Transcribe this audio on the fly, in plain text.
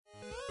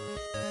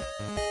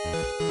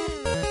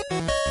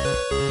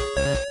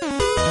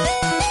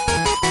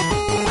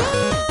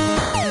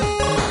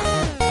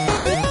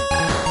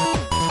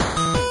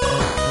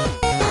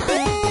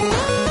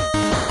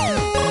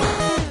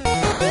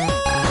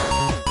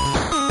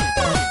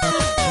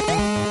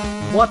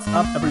What's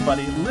up,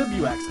 everybody?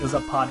 LibUX is a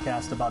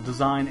podcast about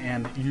design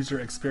and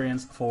user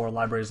experience for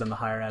libraries in the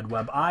higher ed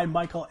web. I,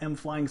 Michael, am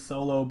flying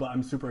solo, but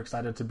I'm super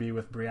excited to be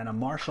with Brianna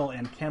Marshall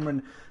and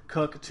Cameron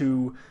Cook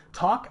to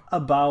talk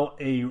about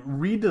a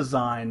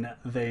redesign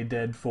they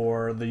did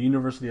for the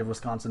University of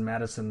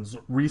Wisconsin-Madison's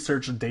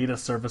Research Data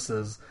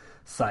Services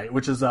site,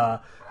 which is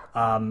a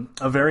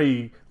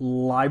very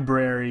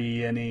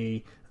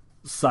library-y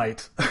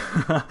site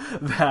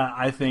that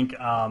I think...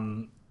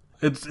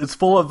 It's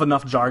full of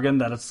enough jargon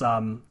that it's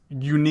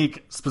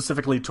unique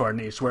specifically to our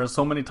niche, whereas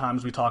so many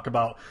times we talk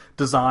about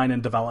design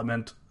and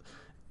development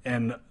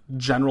in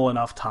general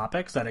enough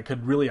topics that it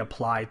could really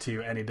apply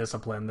to any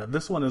discipline. That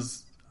this one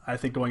is, I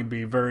think, going to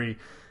be very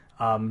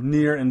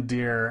near and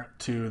dear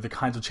to the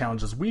kinds of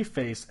challenges we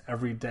face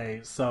every day.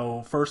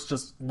 So first,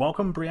 just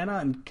welcome Brianna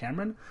and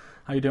Cameron.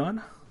 How you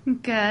doing?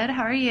 Good.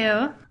 How are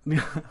you?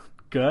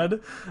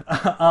 Good.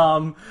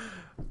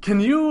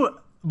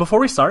 Before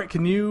we start,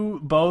 can you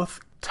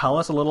both tell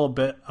us a little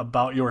bit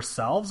about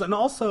yourselves, and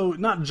also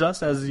not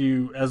just as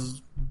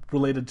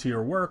related to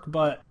your work,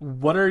 but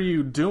what are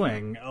you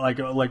doing? Like,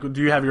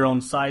 do you have your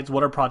own sites?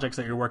 What are projects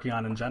that you're working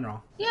on in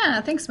general? Yeah,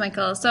 thanks,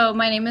 Michael. So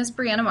my name is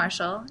Brianna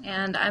Marshall,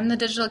 and I'm the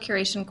digital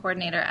curation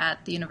coordinator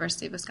at the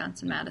University of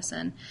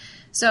Wisconsin-Madison.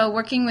 So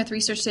working with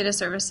research data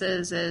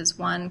services is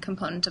one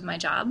component of my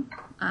job.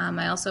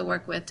 I also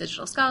work with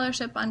digital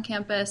scholarship on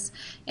campus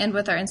and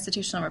with our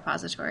institutional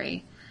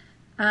repository.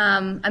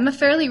 I'm a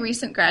fairly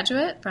recent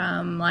graduate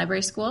from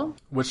library school.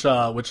 Which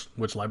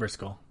library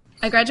school?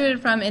 I graduated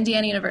from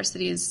Indiana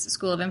University's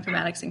School of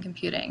Informatics and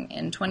Computing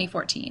in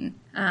 2014.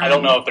 I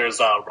don't know if there's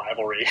a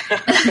rivalry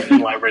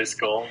in library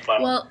school.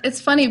 But... Well, it's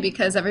funny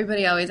because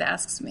everybody always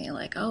asks me,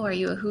 like, oh, are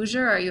you a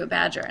Hoosier or are you a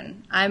Badger?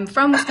 And I'm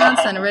from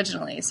Wisconsin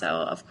originally, so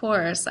of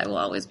course I will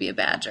always be a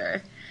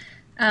Badger.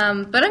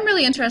 But I'm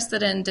really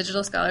interested in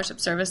digital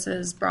scholarship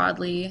services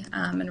broadly,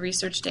 and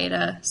research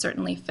data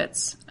certainly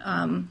fits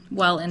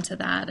well into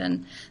that.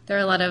 And there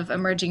are a lot of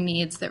emerging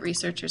needs that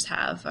researchers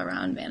have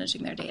around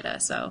managing their data.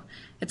 So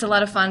it's a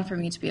lot of fun for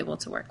me to be able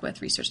to work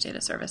with research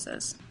data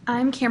services.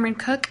 I'm Cameron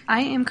Cook.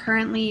 I am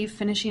currently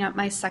finishing up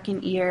my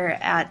second year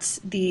at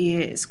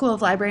the School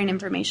of Library and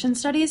Information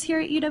Studies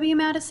here at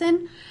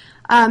UW-Madison.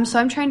 So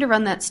I'm trying to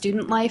run that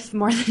student life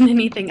more than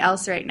anything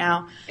else right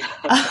now.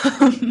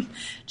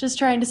 Just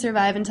trying to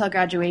survive until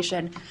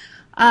graduation.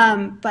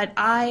 But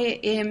I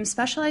am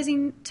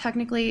specializing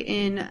technically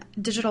in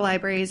digital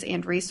libraries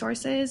and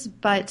resources,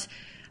 but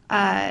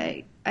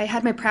I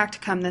had my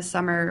practicum this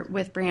summer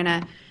with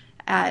Brianna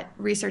at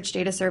Research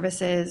Data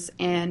Services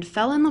and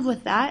fell in love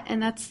with that,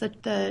 and that's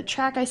the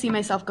track I see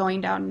myself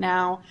going down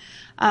now.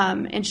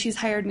 And she's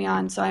hired me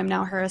on, so I'm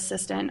now her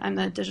assistant. I'm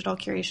the digital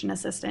curation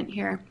assistant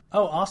here.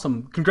 Oh,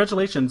 awesome.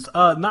 Congratulations.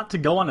 Not to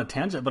go on a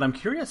tangent, but I'm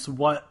curious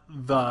what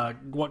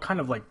kind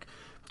of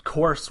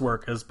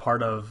coursework is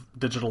part of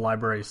digital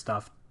library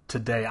stuff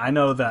today. I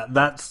know that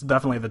that's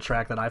definitely the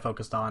track that I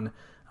focused on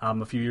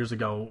a few years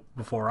ago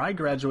before I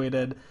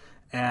graduated,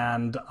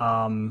 and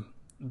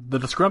the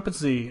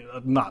discrepancy,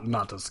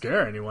 not to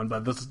scare anyone,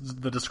 but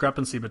the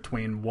discrepancy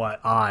between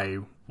what I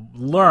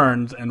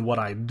learned and what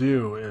I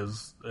do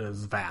is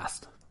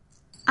vast.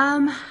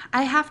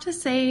 I have to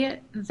say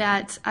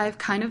that I've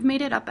kind of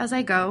made it up as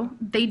I go.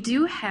 They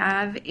do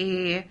have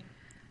a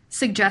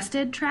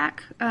suggested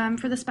track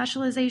for the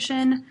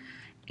specialization,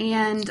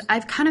 and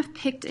I've kind of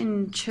picked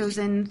and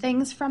chosen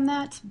things from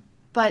that.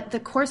 But the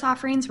course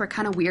offerings were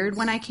kind of weird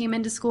when I came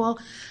into school.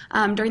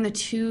 During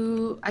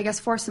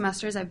the 4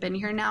 semesters I've been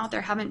here now,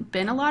 there haven't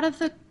been a lot of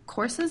the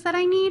courses that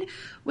I need,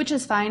 which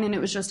is fine, and it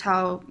was just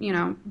how,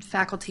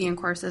 faculty and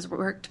courses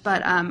worked.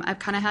 But I've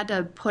kind of had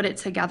to put it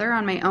together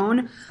on my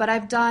own. But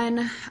I've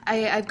gone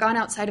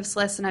outside of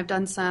SLIS, and I've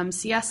done some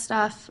CS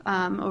stuff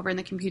over in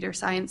the computer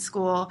science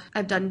school.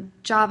 I've done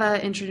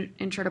Java,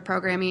 intro to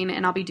programming,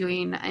 and I'll be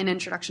doing an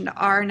introduction to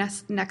R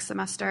next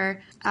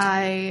semester.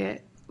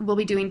 We'll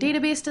be doing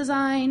database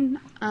design.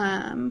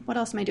 What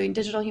else am I doing?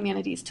 Digital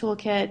humanities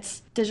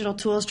toolkits, digital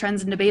tools,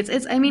 trends, and debates.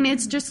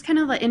 It's just kind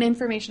of like in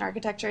information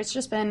architecture. It's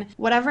just been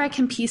whatever I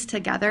can piece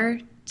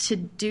together to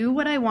do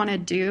what I want to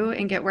do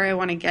and get where I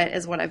want to get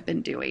is what I've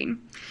been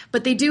doing.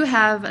 But they do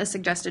have a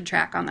suggested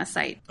track on the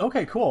site.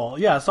 Okay, cool.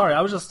 Yeah, sorry,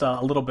 I was just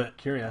a little bit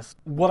curious.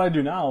 What I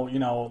do now,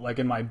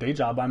 in my day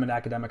job, I'm an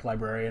academic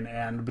librarian,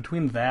 and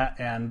between that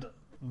and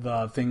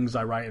the things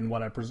I write and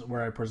where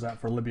I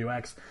present for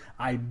LibUX,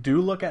 I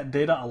do look at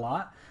data a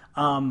lot.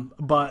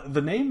 But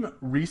the name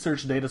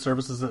Research Data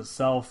Services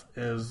itself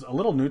is a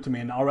little new to me,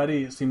 and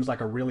already it seems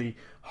like a really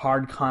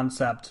hard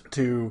concept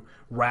to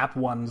wrap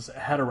one's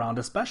head around,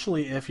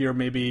 especially if you're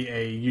maybe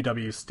a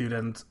UW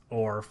student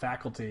or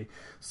faculty.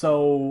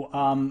 So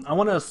I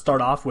want to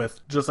start off with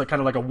just a kind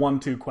of like a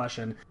 1-2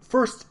 question.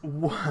 First,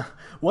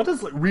 what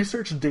does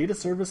Research Data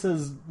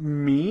Services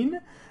mean?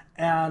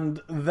 And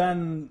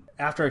then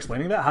after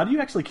explaining that, how do you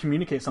actually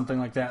communicate something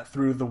like that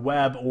through the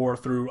web or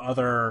through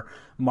other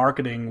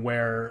marketing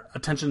where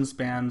attention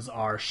spans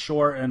are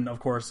short? And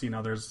of course,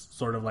 there's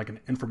sort of like an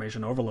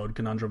information overload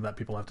conundrum that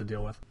people have to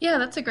deal with. Yeah,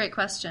 that's a great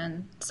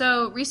question.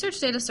 So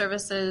Research Data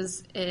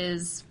Services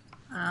is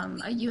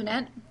a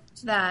unit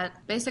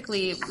that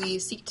basically we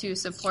seek to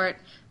support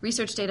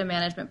research data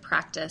management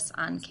practice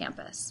on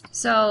campus.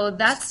 So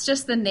that's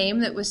just the name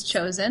that was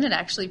chosen. It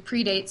actually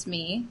predates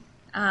me.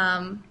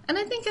 And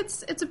I think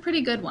it's a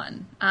pretty good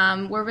one.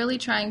 We're really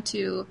trying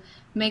to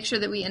make sure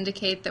that we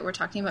indicate that we're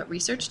talking about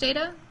research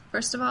data,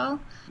 first of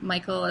all.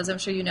 Michael, as I'm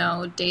sure you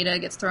know, data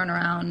gets thrown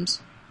around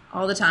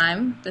all the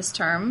time this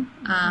term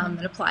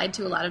and applied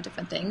to a lot of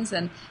different things.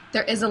 And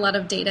there is a lot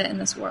of data in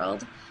this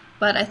world.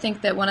 But I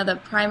think that one of the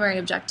primary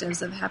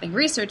objectives of having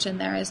research in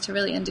there is to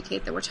really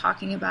indicate that we're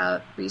talking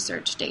about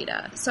research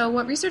data. So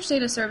what Research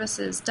Data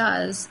Services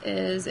does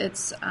is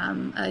it's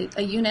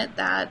a unit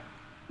that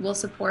will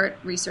support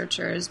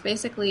researchers,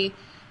 basically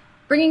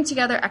bringing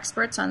together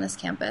experts on this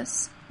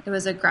campus. It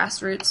was a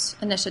grassroots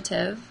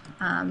initiative,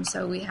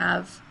 so we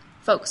have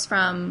folks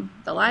from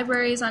the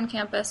libraries on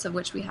campus, of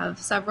which we have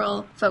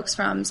several, folks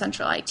from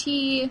Central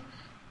IT,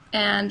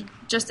 and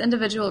just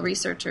individual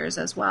researchers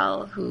as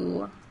well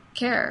who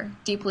care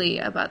deeply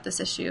about this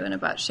issue and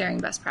about sharing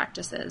best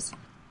practices.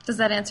 Does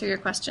that answer your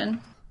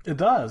question? It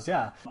does,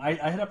 yeah. I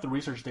hit up the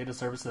Research Data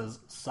Services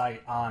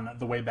site on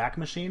the Wayback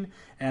Machine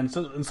and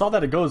saw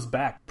that it goes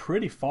back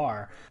pretty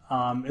far.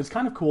 It's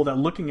kind of cool that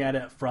looking at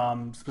it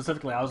from,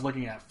 specifically, I was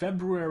looking at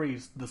February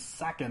the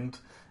 2nd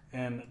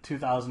in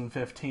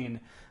 2015,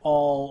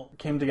 all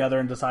came together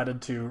and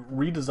decided to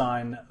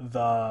redesign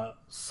the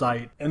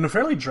site in a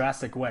fairly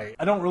drastic way.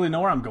 I don't really know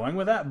where I'm going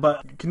with that,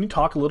 but can you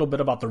talk a little bit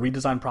about the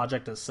redesign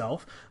project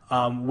itself?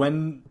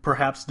 When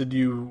perhaps did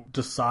you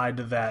decide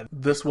that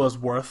this was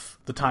worth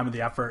the time and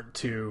the effort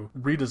to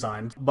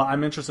redesign? But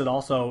I'm interested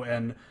also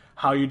in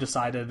how you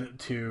decided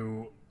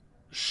to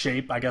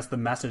shape, I guess, the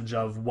message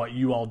of what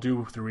you all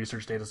do through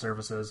Research Data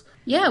Services.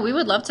 Yeah, we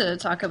would love to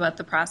talk about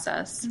the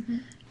process.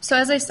 So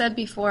as I said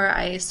before,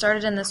 I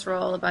started in this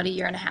role about 1.5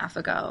 years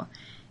ago,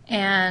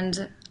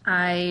 and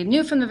I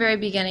knew from the very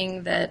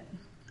beginning that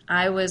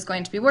I was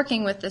going to be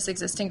working with this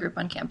existing group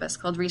on campus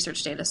called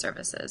Research Data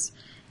Services.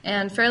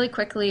 And fairly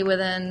quickly,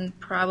 within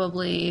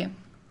probably,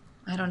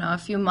 a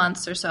few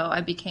months or so,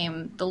 I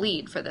became the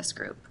lead for this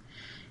group.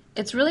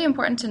 It's really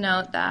important to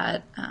note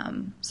that,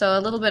 so a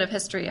little bit of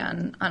history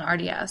on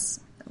RDS,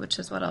 which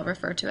is what I'll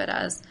refer to it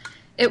as.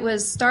 It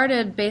was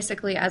started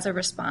basically as a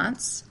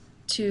response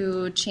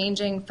to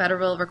changing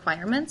federal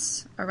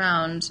requirements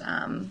around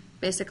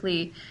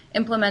basically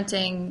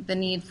implementing the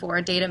need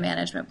for data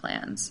management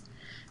plans.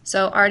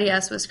 So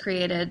RDS was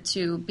created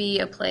to be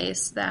a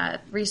place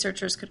that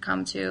researchers could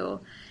come to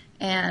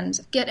and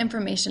get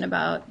information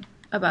about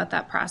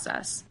that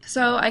process.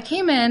 So I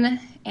came in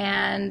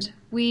and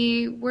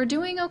we were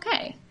doing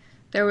okay.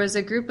 There was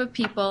a group of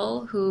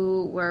people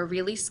who were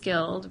really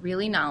skilled,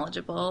 really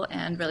knowledgeable,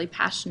 and really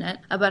passionate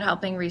about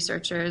helping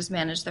researchers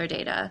manage their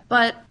data.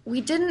 But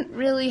we didn't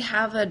really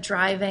have a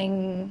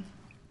driving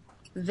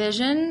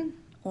vision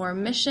or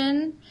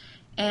mission.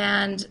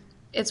 And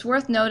it's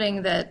worth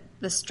noting that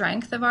the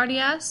strength of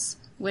RDS,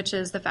 which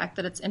is the fact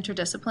that it's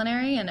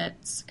interdisciplinary and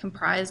it's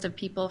comprised of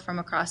people from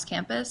across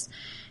campus,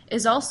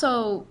 is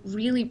also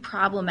really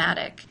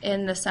problematic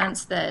in the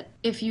sense that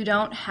if you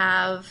don't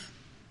have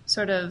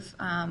sort of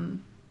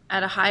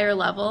at a higher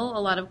level a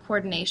lot of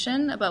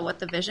coordination about what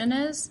the vision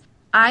is,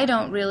 I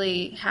don't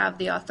really have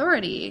the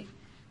authority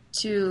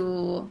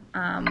to,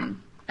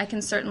 I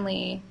can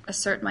certainly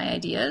assert my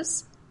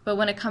ideas, but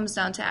when it comes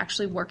down to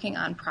actually working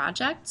on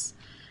projects,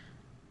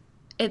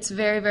 it's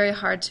very, very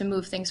hard to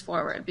move things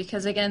forward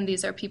because, again,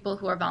 these are people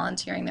who are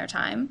volunteering their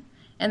time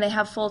and they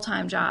have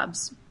full-time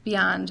jobs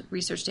beyond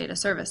Research Data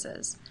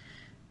Services.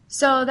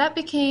 So that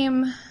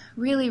became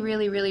really,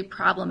 really, really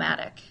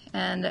problematic.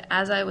 And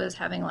as I was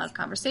having a lot of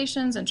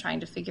conversations and trying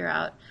to figure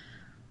out,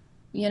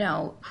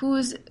 who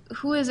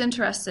is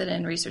interested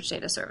in Research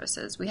Data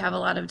Services, we have a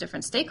lot of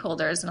different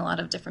stakeholders and a lot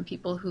of different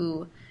people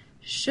who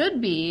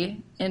should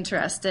be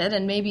interested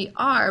and maybe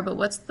are, but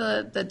what's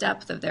the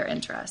depth of their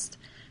interest?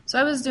 So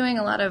I was doing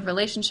a lot of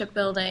relationship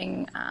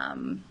building,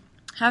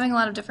 having a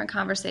lot of different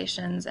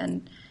conversations,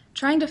 and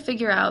trying to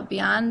figure out,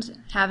 beyond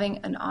having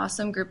an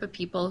awesome group of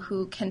people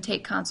who can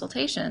take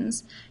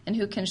consultations and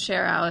who can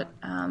share out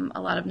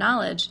a lot of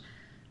knowledge,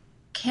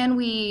 can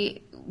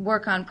we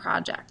work on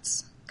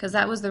projects? Because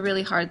that was the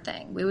really hard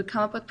thing. We would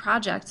come up with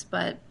projects,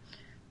 but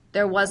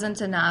there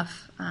wasn't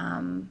enough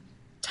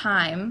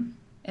time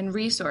and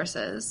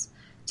resources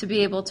to be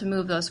able to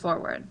move those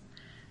forward.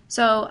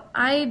 So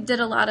I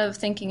did a lot of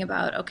thinking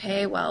about,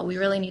 okay, well, we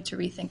really need to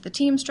rethink the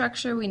team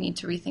structure. We need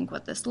to rethink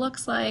what this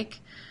looks like.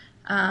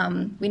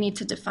 We need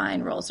to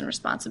define roles and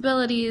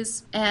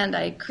responsibilities. And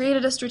I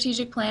created a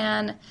strategic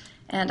plan,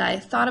 and I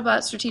thought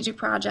about strategic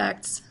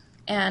projects.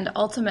 And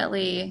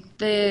ultimately,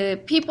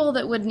 the people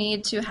that would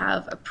need to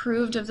have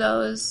approved of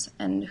those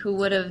and who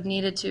would have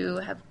needed to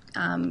have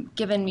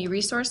given me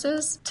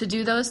resources to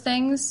do those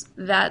things,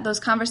 that those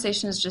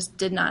conversations just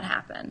did not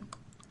happen.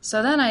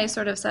 So then I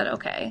sort of said,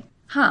 okay,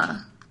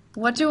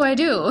 what do I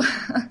do?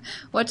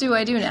 What do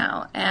I do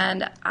now?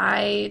 And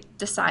I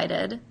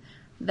decided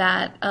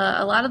that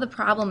a lot of the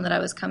problem that I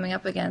was coming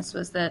up against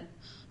was that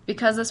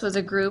because this was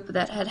a group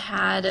that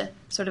had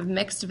sort of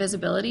mixed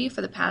visibility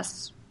for the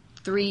past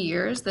 3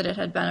 years that it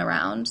had been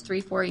around,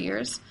 3-4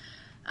 years,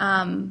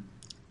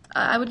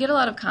 I would get a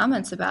lot of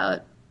comments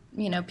about,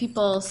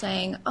 people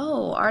saying,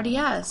 oh,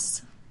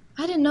 RDS,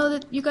 I didn't know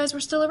that you guys were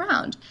still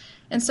around.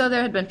 And so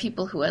there had been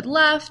people who had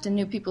left and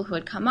new people who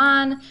had come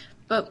on,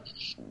 but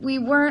we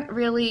weren't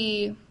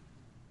really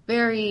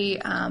very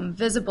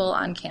visible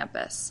on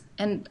campus.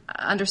 And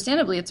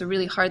understandably, it's a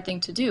really hard thing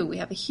to do. We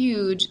have a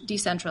huge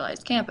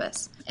decentralized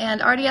campus.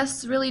 And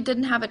RDS really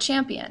didn't have a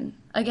champion.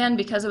 Again,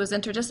 because it was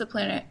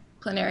interdisciplinary,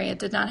 it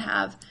did not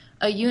have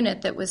a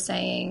unit that was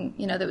saying,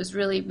 that was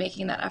really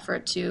making that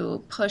effort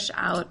to push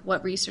out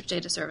what Research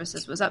Data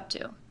Services was up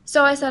to.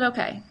 So I said,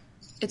 okay,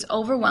 it's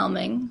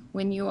overwhelming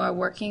when you are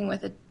working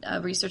with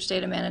a research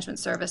data management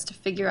service to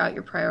figure out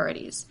your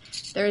priorities.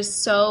 There is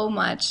so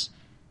much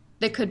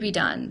that could be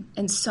done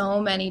in so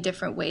many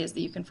different ways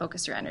that you can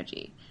focus your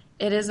energy.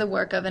 It is the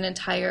work of an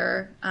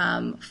entire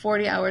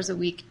 40 hours a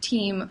week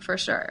team for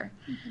sure.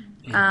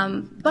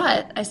 Mm-hmm.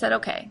 But I said,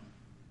 okay,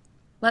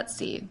 let's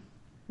see.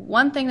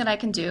 One thing that I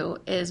can do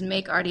is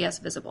make RDS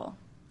visible.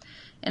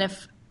 And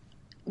if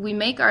we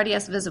make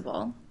RDS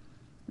visible,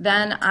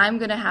 then I'm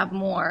going to have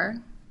more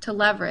to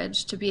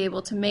leverage to be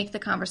able to make the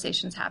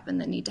conversations happen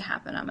that need to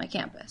happen on my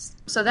campus.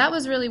 So that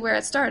was really where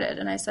it started.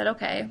 And I said,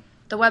 okay,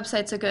 the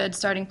website's a good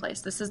starting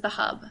place. This is the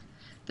hub.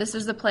 This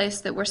is the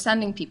place that we're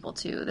sending people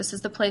to. This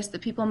is the place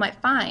that people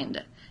might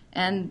find.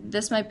 And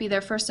this might be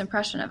their first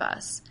impression of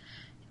us.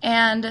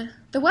 And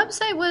the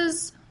website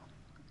was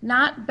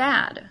not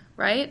bad,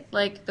 right?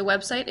 Like, the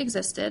website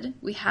existed.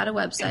 We had a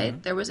website.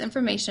 Mm-hmm. There was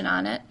information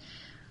on it.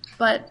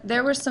 But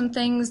there were some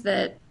things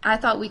that I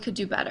thought we could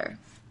do better.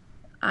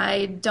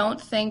 I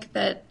don't think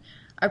that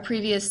our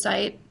previous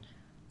site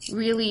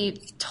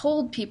really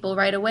told people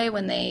right away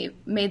when they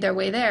made their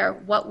way there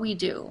what we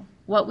do,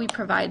 what we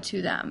provide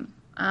to them.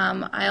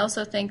 I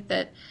also think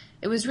that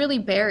it was really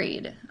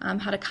buried,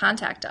 how to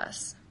contact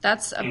us.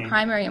 That's of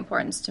primary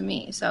importance to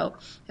me. So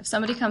if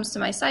somebody comes to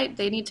my site,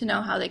 they need to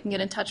know how they can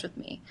get in touch with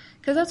me,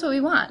 because that's what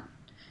we want.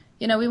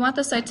 We want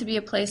the site to be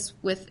a place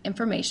with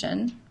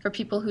information for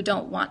people who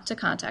don't want to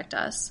contact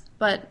us,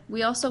 but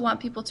we also want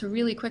people to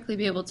really quickly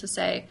be able to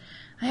say,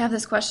 I have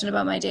this question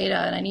about my data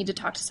and I need to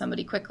talk to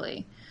somebody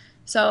quickly.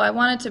 So I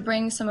wanted to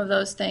bring some of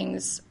those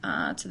things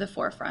to the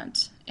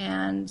forefront,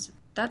 and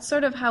that's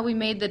sort of how we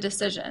made the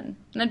decision.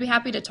 And I'd be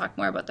happy to talk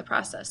more about the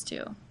process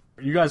too.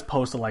 You guys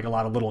posted a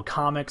lot of little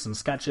comics and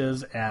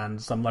sketches and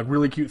some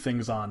really cute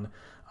things on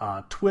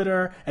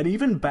Twitter, and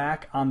even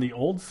back on the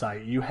old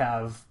site you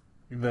have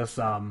this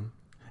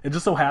it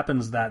just so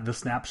happens that the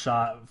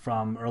snapshot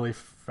from early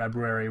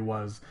February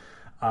was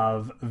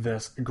of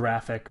this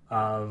graphic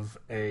of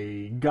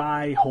a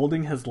guy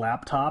holding his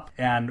laptop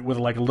and with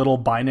a little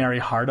binary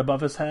heart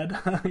above his head.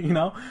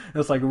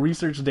 It's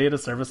Research Data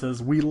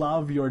Services, we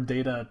love your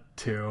data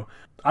too.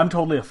 I'm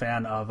totally a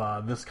fan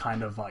of this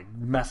kind of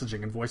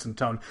messaging and voice and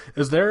tone.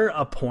 Is there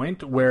a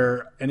point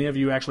where any of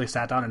you actually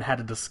sat down and had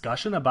a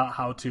discussion about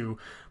how to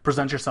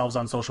present yourselves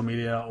on social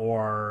media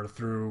or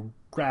through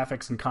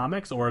graphics and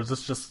comics, or is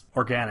this just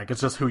organic?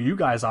 It's just who you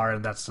guys are,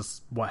 and that's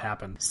just what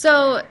happened.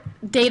 So,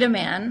 Data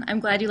Man, I'm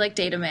glad you like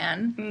Data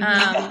Man.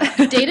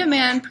 Mm-hmm. Data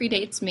Man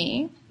predates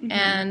me, mm-hmm.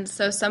 and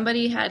so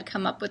somebody had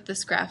come up with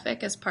this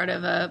graphic as part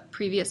of a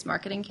previous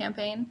marketing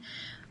campaign,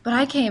 but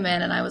I came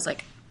in and I was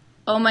like,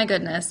 oh my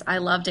goodness, I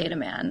love Data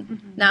Man.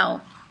 Mm-hmm.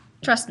 Now,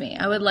 trust me,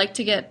 I would like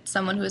to get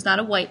someone who is not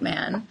a white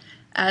man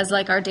as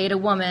our data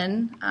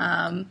woman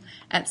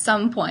at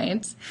some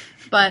point.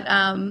 But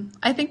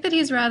I think that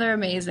he's rather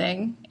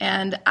amazing.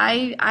 And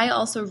I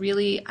also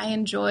I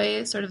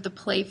enjoy sort of the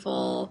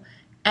playful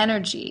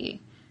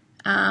energy.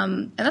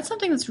 And that's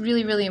something that's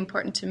really, really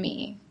important to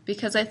me,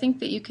 because I think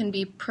that you can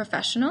be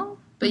professional,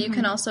 but mm-hmm. you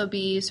can also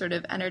be sort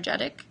of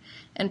energetic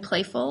and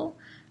playful.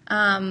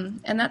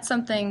 And that's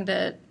something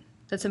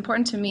that's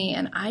important to me.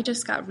 And I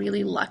just got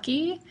really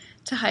lucky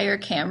to hire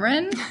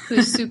Cameron,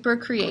 who's super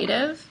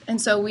creative. And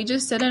so we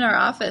just sit in our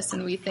office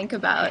and we think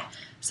about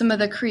some of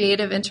the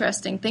creative,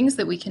 interesting things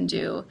that we can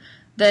do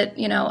that,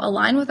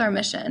 align with our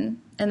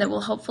mission and that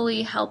will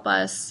hopefully help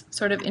us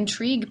sort of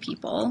intrigue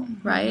people,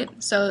 mm-hmm. right?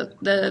 So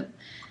the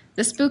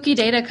spooky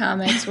data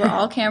comics were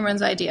all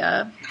Cameron's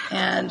idea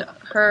and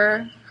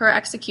her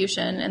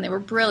execution, and they were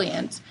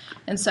brilliant.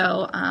 And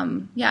so,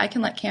 I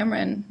can let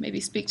Cameron maybe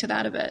speak to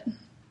that a bit.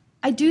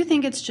 I do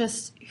think it's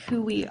just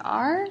who we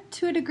are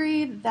to a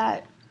degree,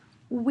 that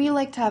we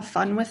like to have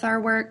fun with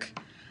our work.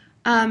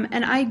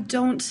 And I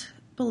don't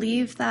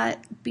believe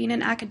that being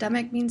an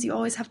academic means you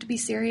always have to be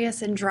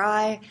serious and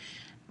dry.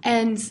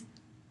 And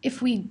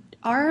if we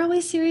are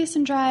always serious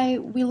and dry.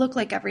 We look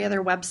like every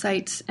other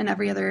website and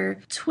every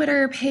other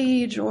Twitter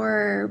page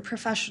or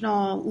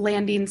professional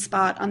landing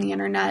spot on the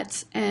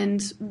internet.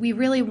 And we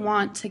really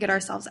want to get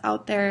ourselves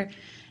out there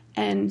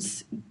and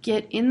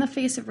get in the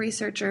face of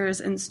researchers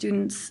and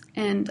students.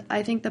 And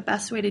I think the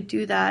best way to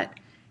do that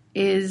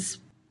is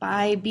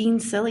by being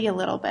silly a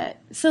little bit,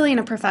 silly in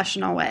a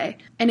professional way.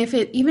 And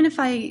even if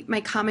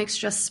my comics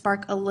just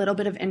spark a little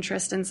bit of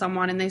interest in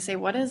someone and they say,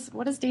 what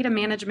does data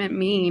management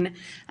mean?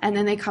 And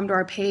then they come to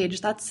our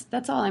page, that's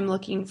all I'm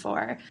looking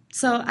for.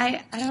 So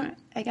I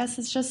guess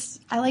it's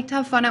just, I like to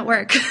have fun at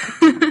work.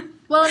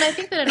 Well, and I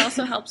think that it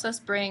also helps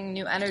us bring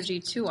new energy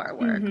to our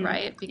work,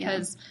 right?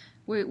 Because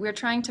we're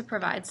trying to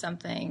provide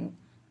something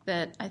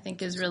that I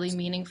think is really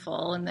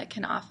meaningful and that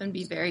can often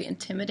be very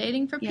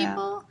intimidating for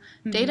people.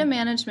 Data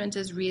management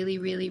is really,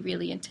 really,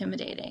 really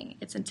intimidating.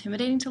 It's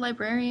intimidating to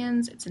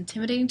librarians. It's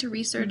intimidating to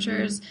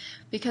researchers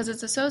because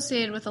it's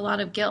associated with a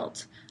lot of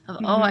guilt of,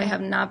 oh, I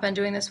have not been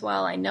doing this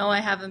well. I know I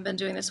haven't been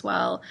doing this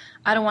well.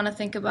 I don't want to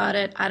think about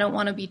it. I don't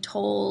want to be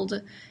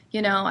told,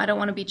 I don't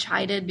want to be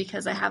chided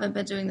because I haven't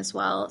been doing this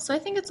well. So I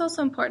think it's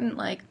also important,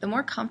 like, the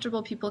more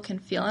comfortable people can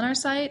feel on our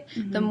site,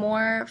 the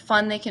more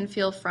fun they can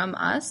feel from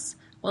us,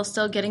 while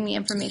still getting the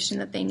information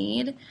that they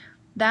need.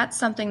 That's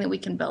something that we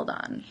can build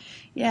on.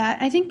 Yeah,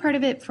 I think part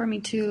of it for me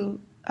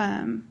too,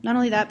 not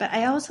only that, but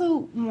I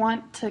also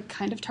want to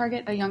kind of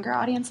target a younger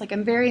audience. Like,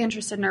 I'm very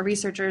interested in our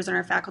researchers and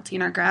our faculty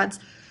and our grads,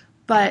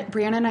 but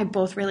Brianna and I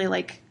both really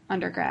like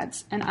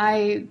undergrads. And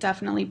I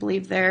definitely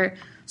believe they're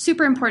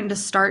super important to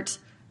start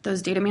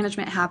those data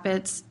management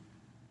habits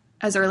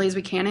as early as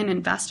we can and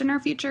invest in our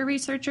future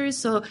researchers.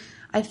 So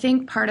I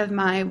think part of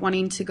my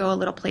wanting to go a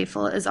little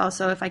playful is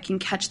also if I can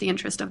catch the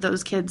interest of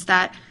those kids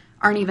that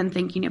aren't even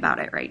thinking about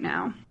it right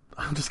now.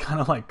 I'm just kind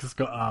of like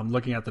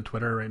looking at the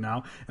Twitter right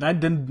now, and I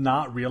did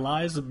not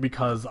realize,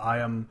 because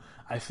I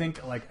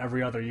think like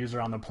every other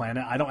user on the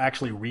planet, I don't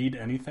actually read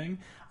anything.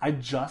 I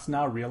just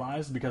now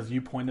realized, because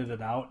you pointed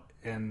it out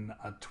in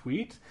a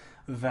tweet,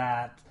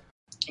 that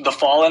the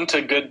fall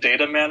into good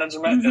data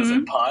management is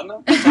a pun.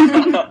 And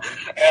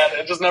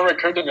it just never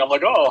occurred to me. I'm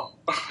like, oh,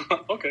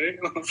 okay,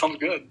 sounds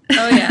good.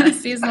 Oh, yeah,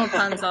 seasonal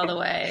puns all the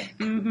way.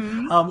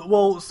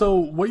 Well, so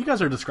what you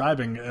guys are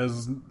describing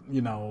is,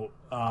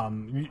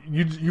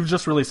 you've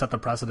just really set the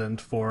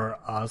precedent for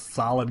a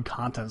solid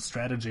content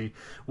strategy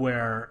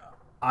where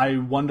I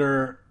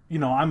wonder,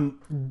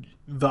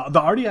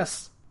 the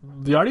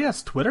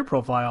RDS Twitter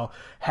profile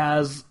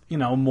has,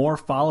 more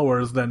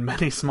followers than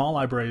many small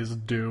libraries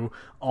do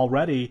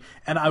already.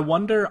 And I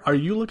wonder, are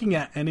you looking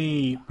at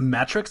any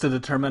metrics to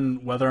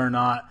determine whether or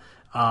not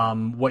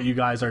what you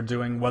guys are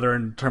doing, whether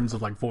in terms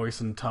of like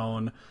voice and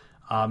tone,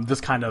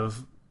 this kind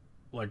of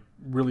like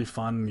really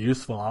fun,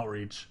 useful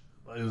outreach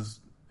is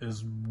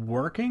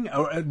working?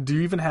 Or do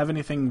you even have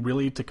anything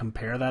really to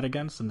compare that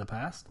against in the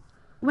past?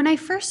 When I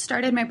first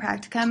started my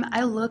practicum,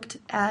 I looked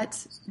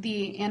at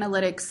the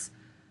analytics,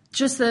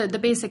 just the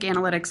basic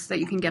analytics that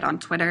you can get on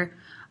Twitter.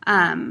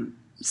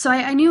 So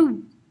I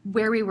knew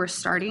where we were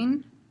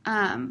starting,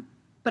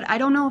 but I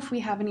don't know if we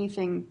have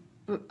anything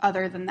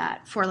other than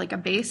that for like a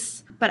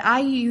base. But I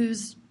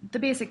use the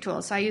basic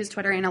tools. So I use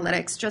Twitter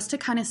Analytics just to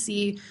kind of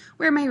see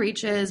where my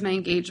reach is, my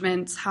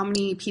engagements, how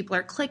many people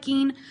are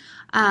clicking.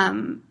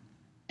 And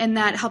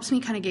that helps me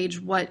kind of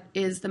gauge what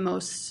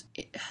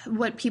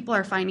people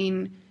are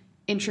finding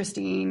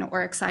interesting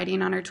or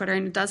exciting on our Twitter,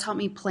 and it does help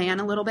me plan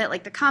a little bit.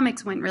 Like the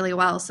comics went really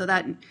well, so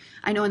that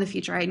I know in the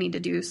future I need to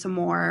do some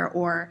more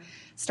or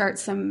start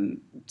some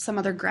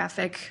other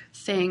graphic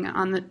thing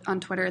on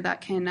Twitter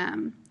that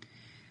can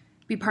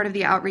be part of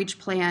the outreach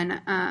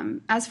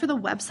plan. As for the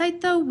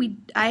website, though,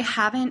 I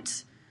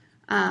haven't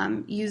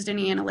used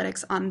any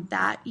analytics on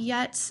that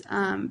yet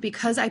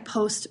because I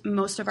post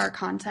most of our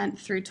content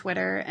through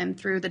Twitter and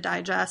through the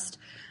digest.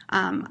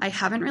 I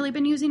haven't really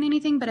been using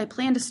anything, but I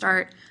plan to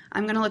start.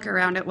 I'm going to look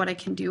around at what I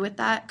can do with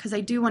that because I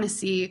do want to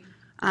see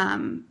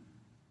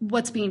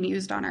what's being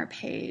used on our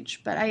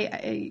page. But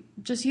I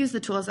just use the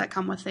tools that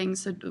come with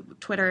things, so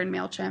Twitter and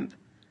MailChimp,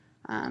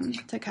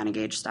 to kind of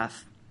gauge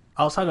stuff.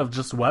 Outside of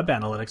just web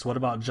analytics, what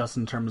about just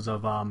in terms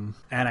of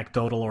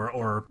anecdotal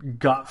or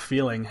gut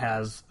feeling?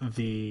 Has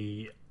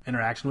the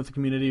interaction with the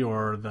community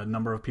or the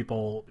number of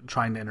people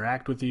trying to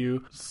interact with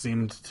you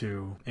seemed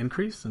to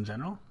increase in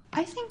general?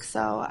 I think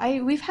so.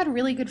 We've had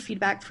really good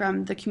feedback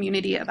from the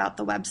community about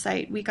the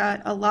website. We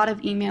got a lot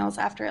of emails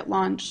after it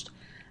launched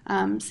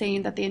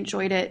saying that they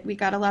enjoyed it. We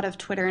got a lot of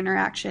Twitter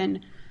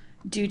interaction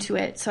due to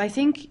it. So I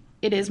think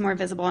it is more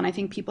visible, and I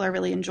think people are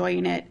really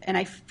enjoying it. And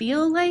I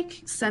feel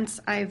like since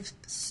I've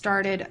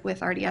started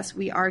with RDS,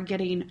 we are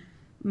getting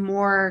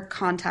more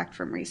contact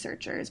from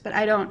researchers. But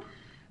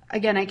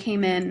I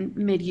came in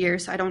mid-year,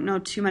 so I don't know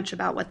too much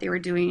about what they were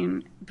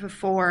doing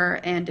before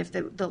and if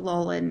the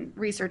lull in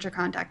researcher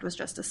contact was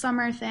just a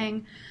summer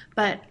thing.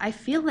 But I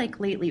feel like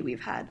lately we've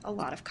had a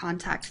lot of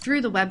contact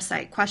through the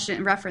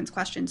website, reference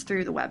questions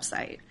through the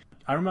website.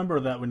 I remember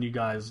that when you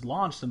guys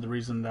launched, and the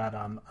reason that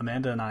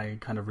Amanda and I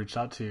kind of reached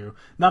out to you,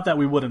 not that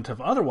we wouldn't have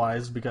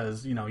otherwise,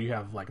 because, you know, you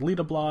have like Lead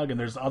a Blog and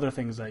there's other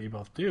things that you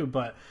both do,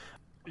 but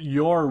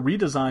your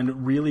redesign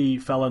really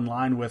fell in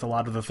line with a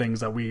lot of the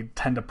things that we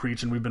tend to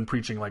preach, and we've been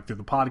preaching like through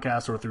the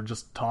podcast or through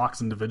just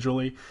talks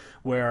individually,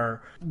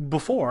 where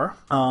before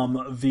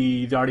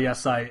the RDS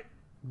site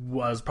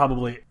was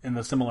probably in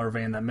the similar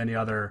vein that many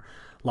other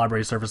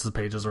library services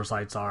pages or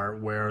sites are,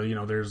 where, you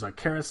know, there's a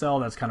carousel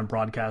that's kind of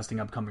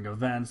broadcasting upcoming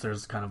events,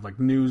 there's kind of like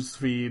news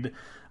feed,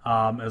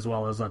 as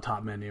well as a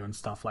top menu and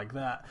stuff like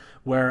that.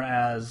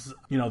 Whereas,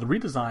 you know, the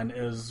redesign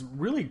is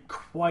really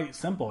quite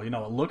simple. You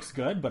know, it looks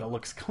good, but it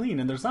looks clean.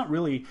 And there's not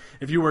really,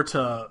 if you were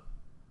to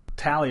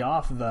tally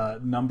off the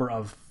number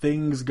of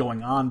things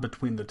going on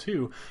between the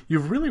two,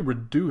 you've really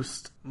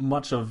reduced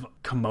much of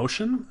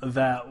commotion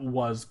that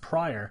was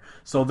prior.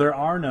 So there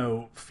are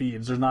no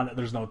feeds.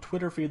 There's no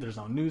Twitter feed. There's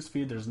no news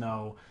feed. There's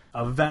no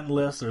event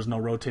list. There's no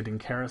rotating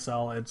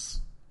carousel.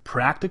 It's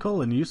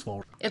practical and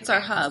useful. It's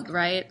our hub,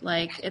 right?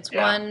 Like it's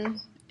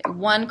one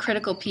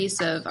critical piece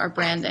of our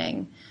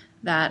branding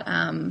that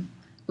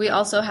we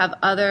also have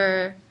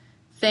other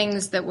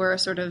things that we're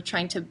sort of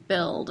trying to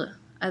build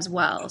as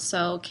well.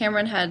 So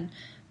Cameron had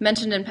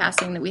mentioned in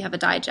passing that we have a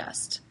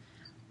digest.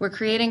 We're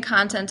creating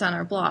content on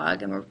our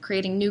blog and we're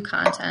creating new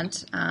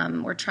content.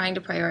 We're trying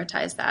to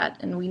prioritize that,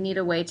 and we need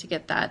a way to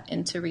get that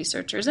into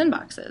researchers'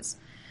 inboxes.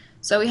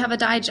 So we have a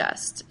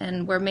digest,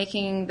 and we're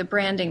making the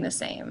branding the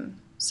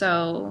same.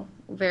 So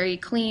very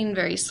clean,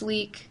 very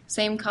sleek,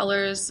 same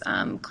colors,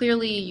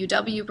 clearly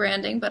UW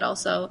branding, but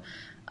also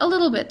a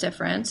little bit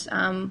different.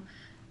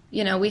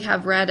 You know, we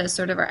have red as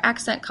sort of our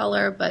accent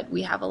color, but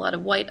we have a lot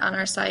of white on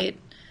our site.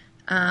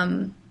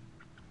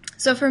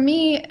 So for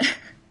me,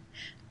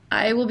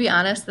 I will be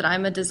honest that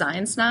I'm a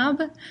design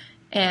snob,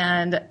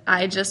 and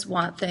I just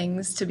want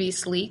things to be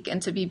sleek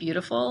and to be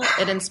beautiful.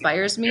 It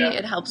inspires me.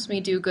 It helps me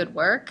do good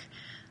work.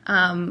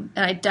 And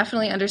I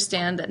definitely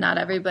understand that not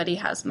everybody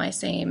has my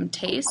same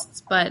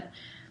tastes, but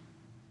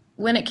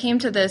when it came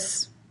to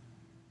this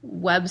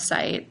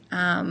website,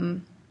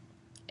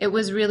 it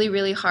was really,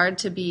 really hard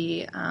to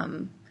be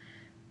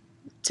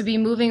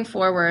moving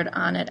forward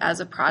on it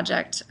as a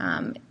project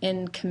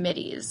in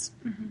committees.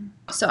 Mm-hmm.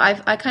 So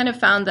I kind of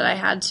found that I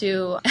had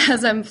to,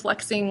 as I'm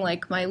flexing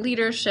like my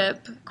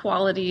leadership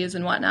qualities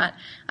and whatnot,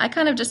 I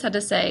kind of just had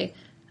to say,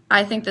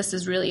 I think this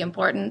is really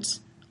important.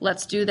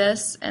 Let's do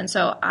this. And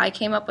so I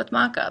came up with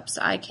mock-ups.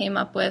 I came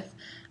up with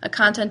a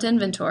content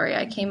inventory.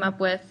 I came up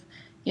with,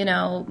 you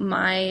know,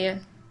 my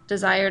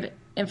desired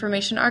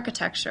information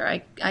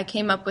architecture. I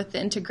came up with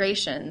the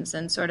integrations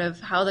and sort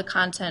of how the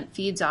content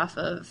feeds off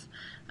of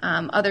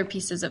other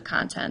pieces of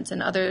content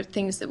and other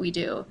things that we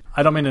do.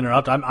 I don't mean to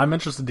interrupt. I'm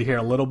interested to hear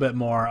a little bit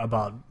more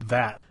about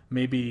that.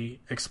 Maybe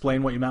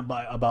explain what you meant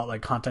about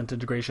like content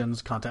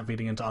integrations, content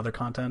feeding into other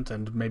content,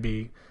 and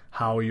maybe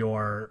how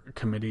your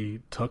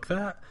committee took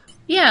that.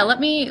 Yeah, let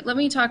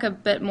me talk a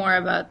bit more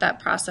about that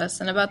process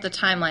and about the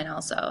timeline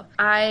also.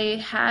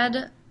 I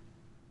had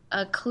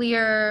a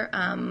clear,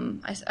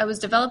 I was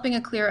developing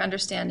a clear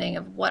understanding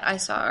of what I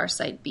saw our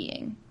site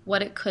being,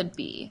 what it could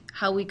be,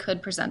 how we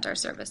could present our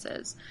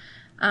services.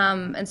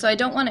 And so I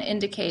don't want to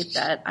indicate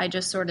that I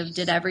just sort of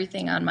did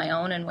everything on my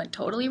own and went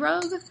totally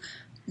rogue,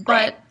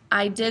 but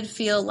I did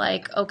feel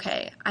like,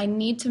 okay, I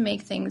need to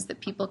make things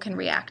that people can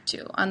react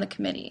to on the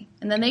committee.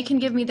 And then they can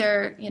give me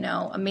their, you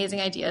know,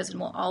 amazing ideas, and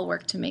we'll all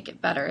work to make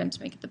it better and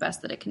to make it the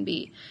best that it can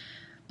be.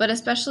 But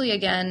especially,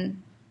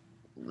 again,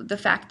 the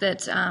fact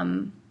that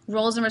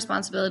roles and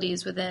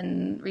responsibilities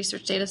within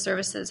research data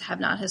services have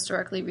not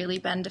historically really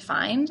been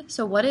defined.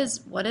 So what are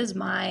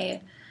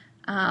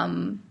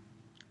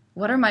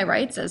my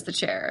rights as the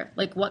chair?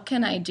 Like, what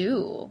can I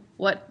do?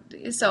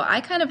 So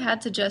I kind of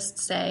had to just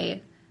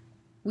say,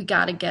 we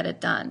got to get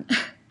it done.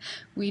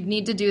 We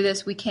need to do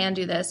this. We can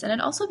do this. And it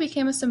also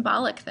became a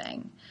symbolic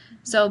thing.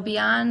 So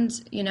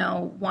beyond, you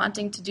know,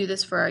 wanting to do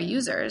this for our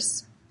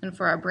users and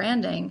for our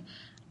branding,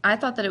 I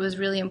thought that it was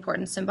really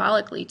important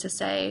symbolically to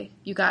say,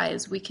 you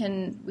guys, we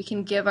can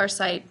give our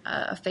site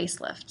a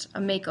facelift, a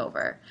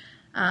makeover.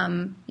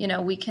 You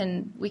know, we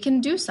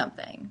can do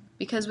something,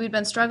 because we've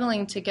been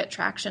struggling to get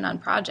traction on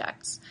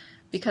projects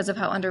because of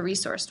how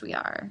under-resourced we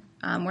are.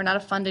 We're not a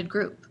funded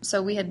group.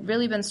 So we had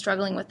really been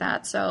struggling with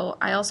that. So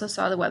I also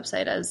saw the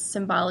website as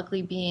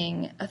symbolically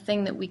being a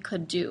thing that we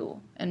could do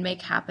and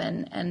make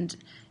happen, and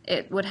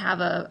it would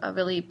have a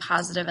really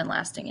positive and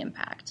lasting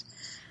impact.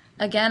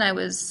 Again, I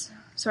was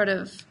sort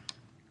of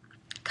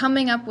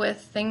coming up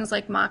with things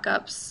like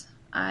mock-ups.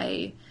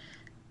 I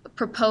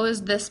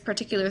proposed this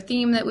particular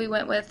theme that we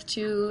went with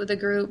to the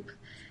group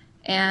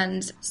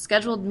and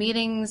scheduled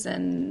meetings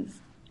and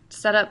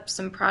set up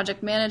some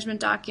project management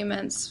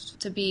documents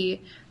to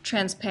be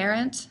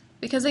transparent.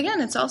 Because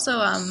again, it's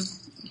also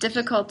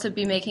difficult to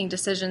be making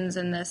decisions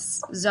in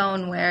this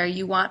zone where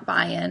you want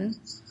buy-in,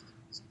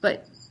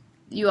 but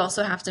you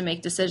also have to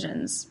make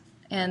decisions.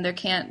 And there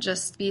can't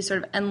just be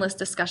sort of endless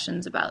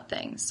discussions about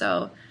things.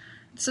 So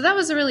that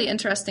was a really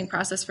interesting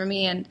process for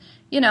me. And,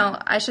 you know,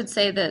 I should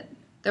say that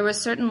there was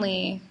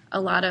certainly a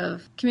lot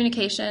of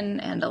communication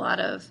and a lot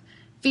of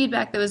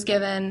feedback that was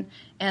given,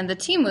 and the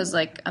team was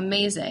like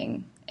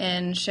amazing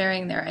in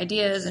sharing their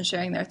ideas and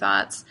sharing their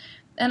thoughts.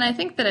 And I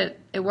think that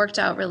it worked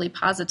out really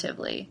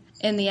positively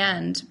in the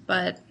end,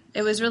 but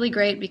it was really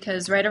great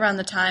because right around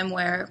the time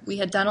where we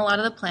had done a lot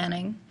of the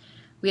planning,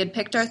 we had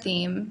picked our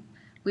theme,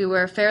 we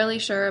were fairly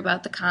sure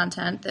about the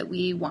content that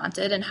we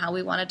wanted and how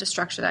we wanted to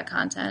structure that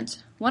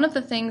content. One of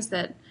the things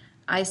that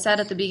I said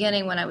at the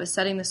beginning when I was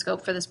setting the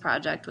scope for this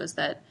project was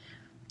that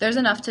there's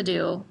enough to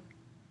do.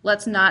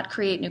 Let's not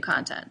create new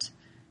content.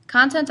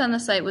 Content on the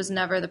site was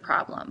never the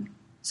problem.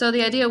 So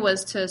the idea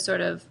was to sort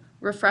of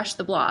refresh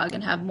the blog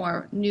and have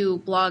more new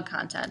blog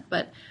content.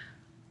 But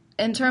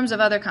in terms of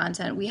other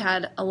content, we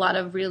had a lot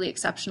of really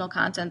exceptional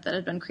content that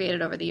had been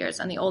created over the years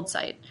on the old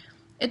site.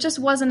 It just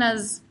wasn't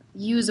as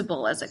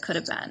usable as it could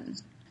have been.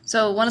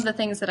 So one of the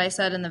things that I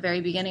said in the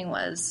very beginning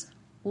was,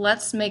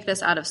 let's make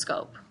this out of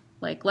scope.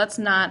 Like, let's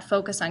not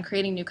focus on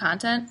creating new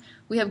content.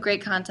 We have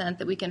great content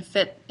that we can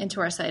fit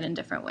into our site in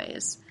different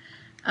ways.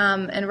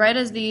 And right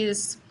as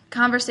these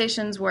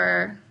conversations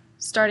were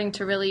starting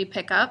to really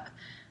pick up,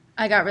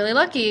 I got really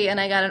lucky and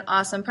I got an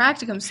awesome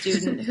practicum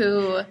student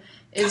who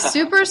is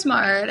super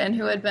smart and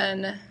who had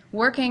been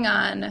working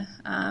on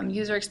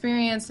user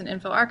experience and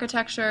info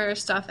architecture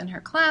stuff in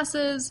her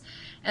classes.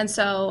 And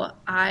so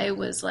I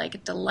was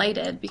like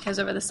delighted because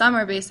over the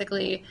summer,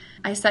 basically,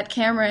 I set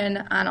Cameron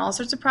on all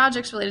sorts of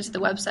projects related to the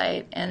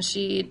website, and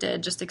she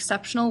did just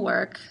exceptional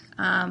work.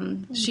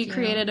 She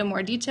created a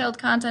more detailed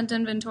content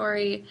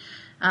inventory,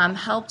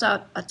 helped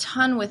out a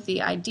ton with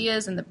the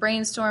ideas and the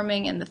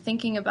brainstorming and the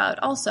thinking about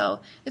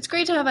also, it's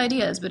great to have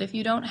ideas, but if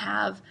you don't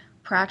have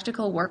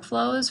practical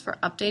workflows for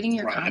updating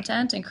your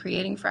content and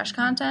creating fresh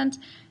content,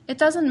 it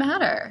doesn't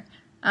matter.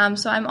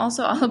 So I'm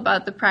also all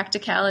about the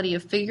practicality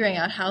of figuring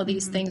out how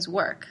these things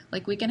work.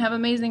 Like, we can have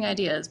amazing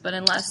ideas, but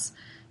unless,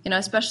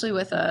 especially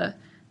with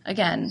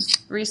again,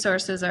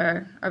 resources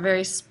are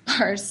very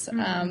sparse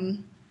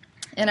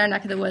in our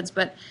neck of the woods.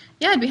 But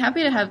yeah, I'd be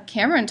happy to have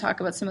Cameron talk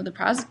about some of the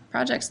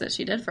projects that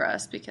she did for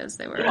us because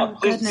they were so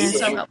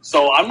helpful.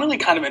 So I'm really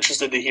kind of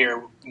interested to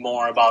hear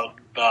more about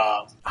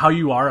how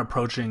you are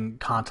approaching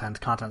content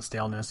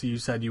staleness. You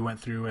said you went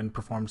through and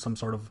performed some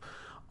sort of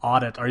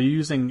audit. Are you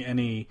using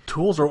any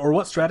tools or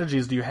what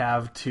strategies do you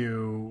have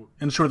to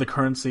ensure the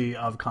currency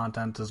of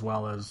content as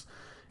well as...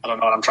 I don't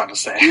know what I'm trying to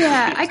say.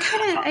 Yeah,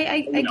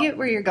 I get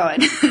where you're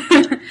going.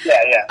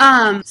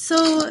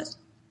 So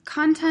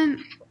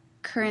content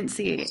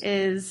currency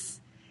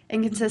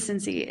and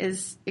consistency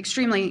is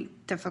extremely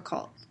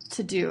difficult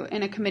to do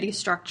in a committee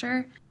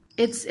structure.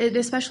 It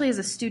especially as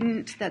a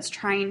student that's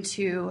trying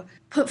to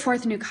put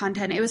forth new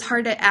content, it was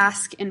hard to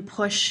ask and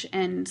push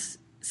and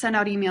send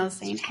out emails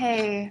saying,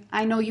 hey,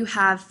 I know you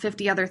have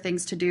 50 other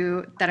things to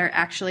do that are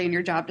actually in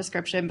your job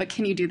description, but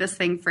can you do this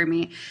thing for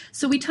me?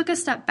 So we took a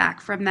step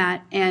back from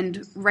that,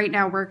 and right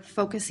now we're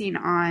focusing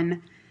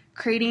on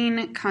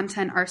creating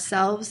content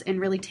ourselves and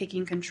really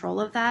taking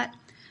control of that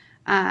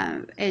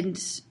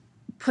and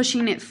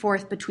pushing it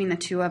forth between the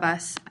two of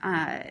us.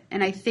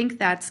 And I think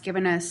that's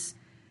given us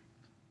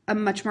a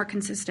much more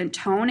consistent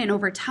tone, and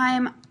over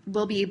time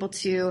we'll be able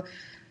to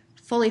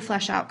fully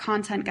flesh out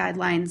content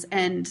guidelines,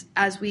 and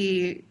as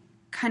we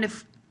kind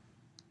of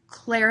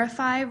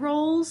clarify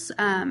roles,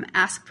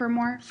 ask for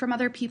more from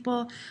other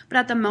people. But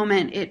at the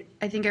moment,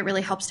 I think it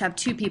really helps to have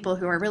two people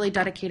who are really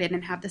dedicated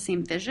and have the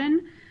same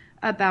vision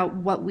about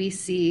what we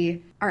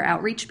see our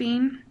outreach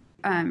being.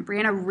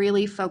 Brianna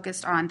really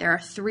focused on there are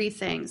 3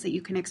 things that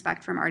you can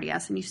expect from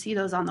RDS, and you see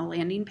those on the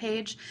landing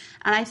page.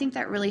 And I think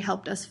that really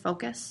helped us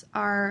focus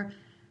our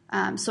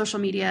social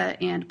media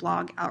and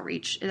blog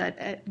outreach.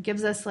 It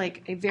gives us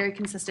like a very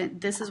consistent,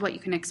 this is what you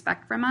can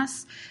expect from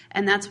us.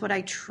 And that's what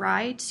I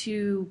try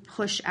to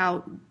push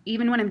out,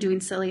 even when I'm doing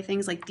silly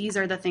things, like these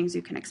are the things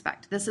you can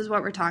expect. This is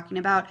what we're talking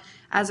about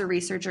as a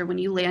researcher. When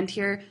you land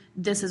here,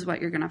 this is what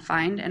you're going to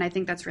find. And I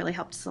think that's really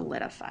helped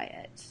solidify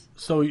it.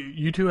 So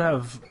you two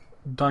have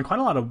done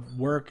quite a lot of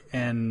work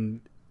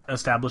in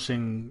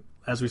establishing,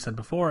 as we said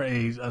before,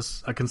 a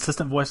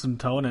consistent voice and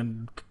tone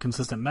and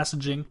consistent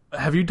messaging.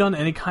 Have you done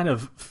any kind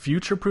of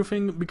future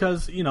proofing?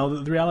 Because,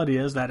 the reality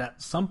is that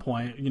at some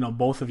point,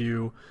 both of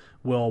you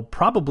will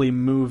probably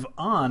move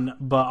on,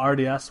 but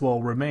RDS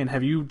will remain.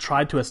 Have you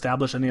tried to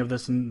establish any of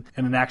this in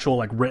an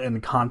actual written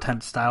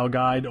content style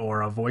guide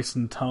or a voice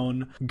and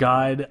tone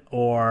guide,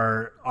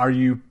 or are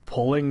you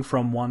pulling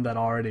from one that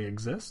already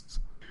exists?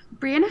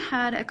 Brianna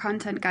had a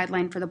content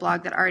guideline for the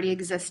blog that already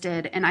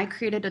existed, and I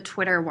created a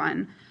Twitter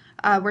one.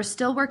 We're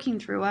still working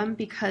through them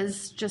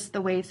because just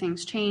the way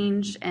things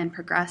change and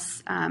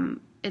progress,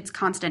 it's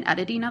constant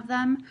editing of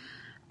them.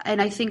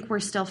 And I think we're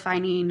still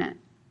finding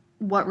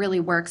what really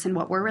works and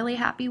what we're really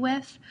happy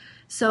with.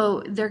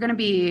 So they're going to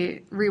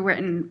be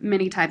rewritten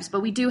many times, but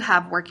we do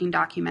have working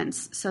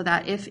documents so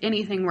that if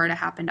anything were to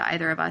happen to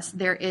either of us,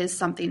 there is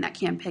something that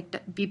can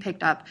be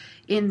picked up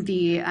in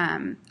the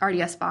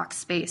RDS box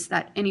space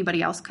that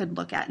anybody else could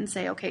look at and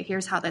say, okay,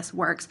 here's how this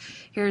works.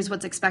 Here's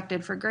what's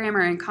expected for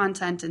grammar and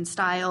content and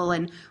style,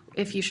 and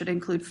if you should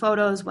include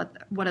photos, what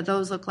do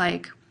those look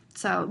like?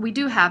 So we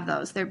do have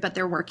those, but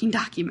they're working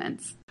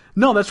documents.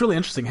 No, that's really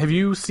interesting. Have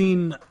you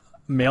seen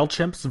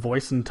MailChimp's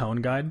voice and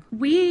tone guide?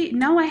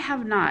 No, I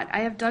have not. I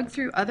have dug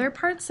through other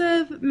parts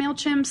of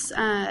MailChimp's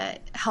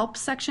help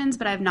sections,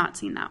 but I have not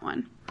seen that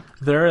one.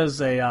 There is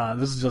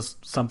this is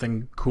just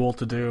something cool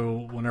to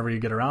do whenever you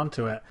get around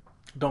to it.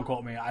 Don't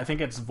quote me. I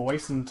think it's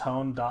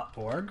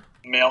voiceandtone.org.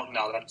 No,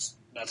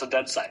 that's a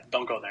dead site.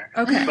 Don't go there.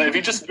 Okay. But if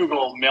you just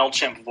Google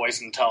MailChimp voice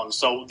and tone,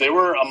 so they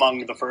were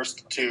among the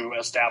first to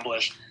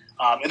establish,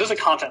 it is a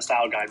content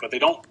style guide, but they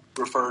don't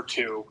refer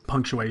to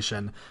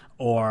punctuation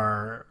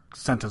or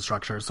sentence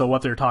structure. So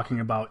what they're talking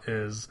about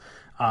is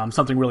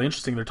something really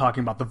interesting. They're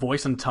talking about the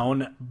voice and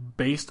tone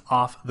based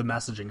off the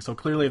messaging. So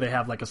clearly they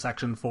have like a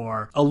section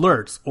for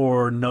alerts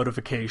or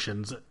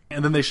notifications.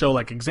 And then they show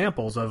like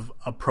examples of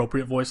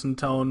appropriate voice and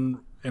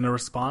tone in a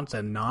response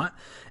and not.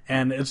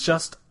 And it's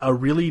just a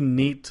really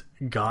neat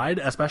guide,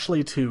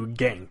 especially to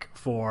Gank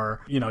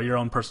for, your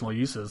own personal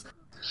uses.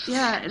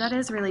 Yeah, that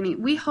is really neat.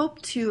 We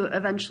hope to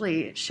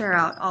eventually share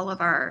out all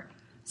of our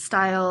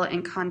style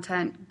and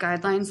content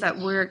guidelines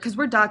because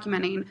we're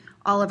documenting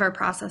all of our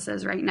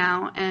processes right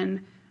now,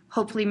 and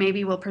hopefully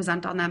maybe we'll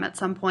present on them at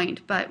some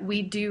point, but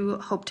we do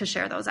hope to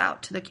share those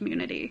out to the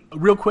community.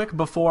 Real quick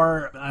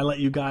before I let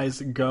you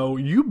guys go,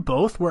 you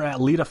both were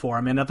at LIDA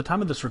Forum, and at the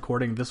time of this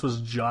recording, this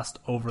was just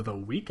over the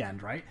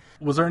weekend, right?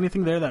 Was there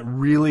anything there that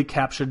really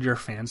captured your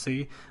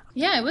fancy?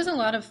 Yeah, it was a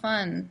lot of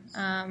fun.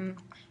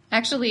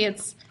 Actually,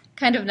 it's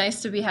kind of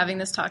nice to be having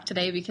this talk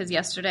today because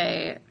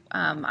yesterday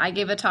I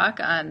gave a talk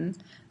on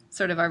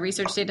sort of our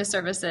research data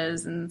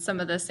services and some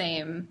of the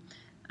same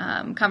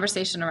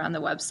conversation around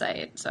the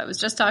website. So I was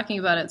just talking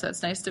about it, so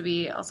it's nice to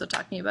be also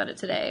talking about it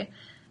today.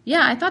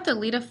 Yeah, I thought the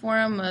LIDA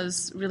Forum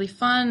was really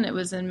fun. It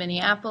was in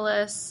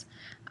Minneapolis.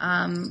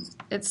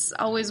 It's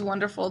always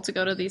wonderful to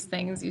go to these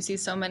things. You see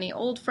so many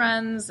old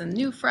friends and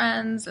new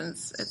friends, and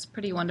it's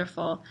pretty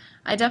wonderful.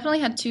 I definitely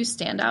had two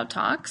standout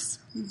talks.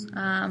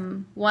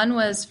 Mm-hmm. One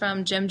was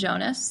from Jim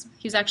Jonas.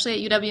 He's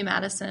actually at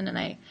UW-Madison, and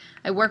I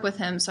work with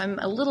him, so I'm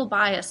a little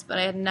biased, but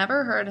I had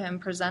never heard him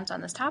present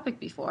on this topic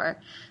before.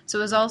 So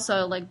it was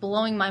also like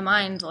blowing my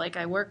mind, like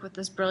I work with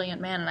this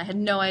brilliant man, and I had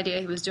no idea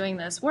he was doing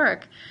this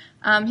work.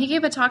 He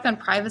gave a talk on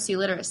privacy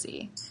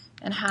literacy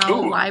and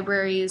how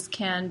libraries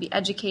can be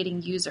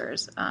educating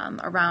users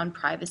around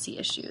privacy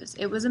issues.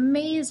 It was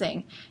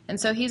amazing. And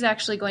so he's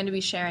actually going to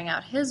be sharing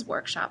out his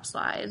workshop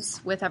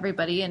slides with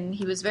everybody, and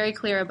he was very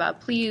clear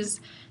about please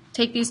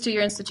take these to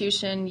your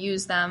institution,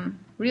 use them.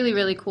 Really,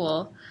 really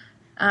cool.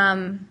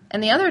 And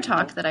the other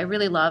talk that I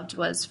really loved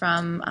was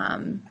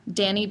from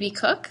Danny B.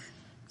 Cook.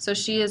 So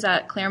she is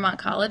at Claremont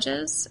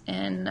Colleges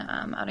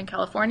out in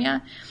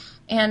California,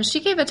 and she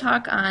gave a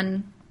talk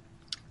on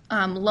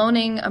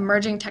loaning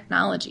emerging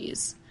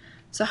technologies.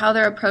 So how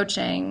they're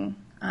approaching,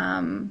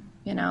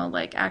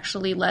 like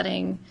actually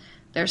letting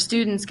their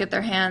students get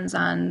their hands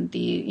on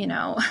the,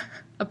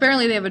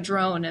 apparently they have a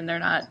drone and they're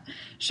not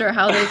sure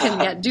how they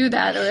can do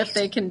that or if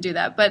they can do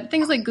that. But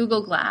things like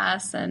Google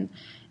Glass and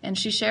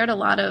she shared a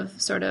lot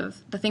of sort of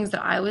the things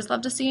that I always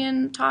love to see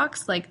in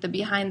talks, like the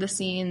behind the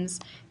scenes.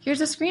 Here's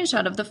a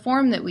screenshot of the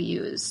form that we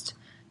used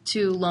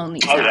to loan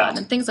these out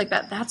and things like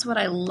that. That's what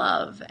I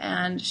love,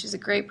 and she's a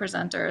great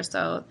presenter.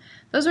 So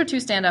those were two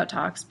standout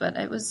talks, but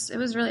it was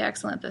really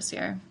excellent this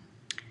year.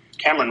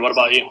 Cameron, what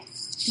about you?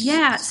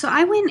 Yeah, so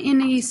I went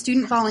in a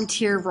student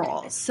volunteer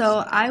role.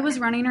 So I was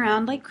running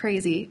around like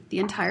crazy the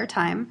entire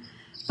time,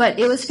 but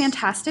it was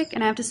fantastic.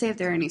 And I have to say, if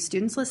there are any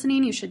students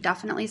listening, you should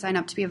definitely sign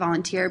up to be a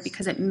volunteer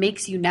because it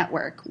makes you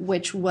network,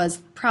 which was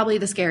probably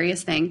the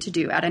scariest thing to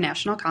do at a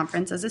national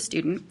conference as a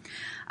student.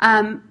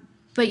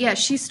 But yeah,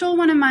 she stole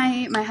one of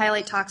my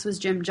highlight talks was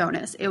Jim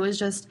Jonas. It was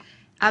just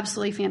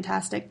absolutely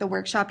fantastic. The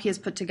workshop he has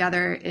put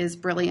together is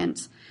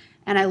brilliant,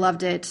 and I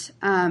loved it.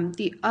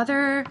 The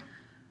other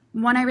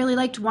one I really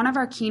liked, one of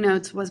our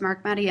keynotes was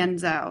Mark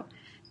Matienzo,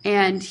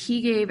 and he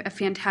gave a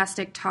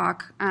fantastic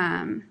talk,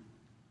 I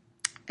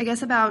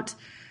guess about,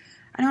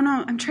 I don't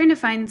know, I'm trying to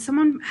find,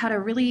 someone had a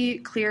really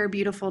clear,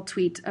 beautiful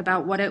tweet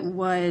about what it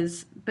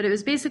was, but it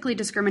was basically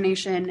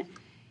discrimination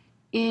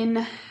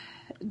in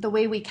the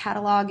way we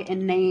catalog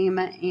and name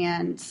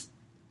and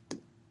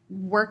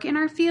work in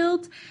our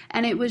field,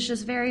 and it was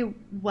just very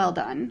well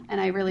done, and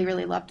I really,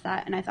 really loved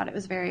that, and I thought it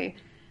was very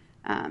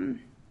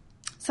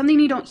something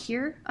you don't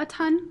hear a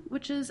ton,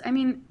 which is,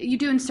 you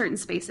do in certain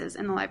spaces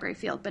in the library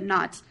field, but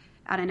not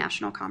at a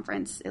national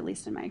conference, at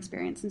least in my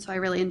experience, and so I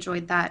really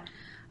enjoyed that.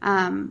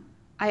 I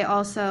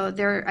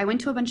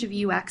went to a bunch of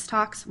UX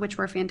talks, which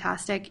were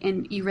fantastic,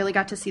 and you really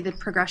got to see the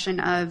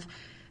progression of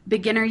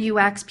beginner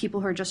UX,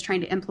 people who are just trying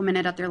to implement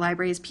it at their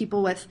libraries,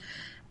 people with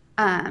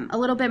a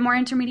little bit more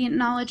intermediate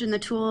knowledge in the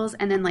tools,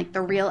 and then like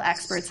the real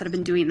experts that have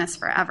been doing this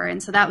forever.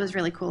 And so that was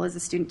really cool as a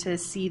student to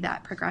see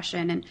that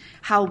progression and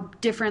how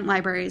different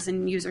libraries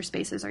and user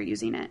spaces are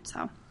using it.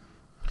 So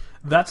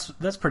that's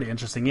pretty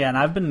interesting. Yeah, and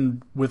I've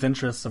been with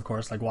interest, of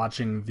course, like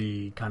watching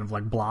the kind of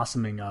like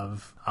blossoming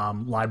of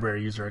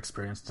library user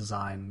experience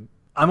design.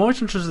 I'm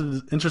always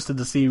interested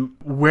to see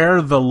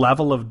where the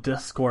level of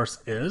discourse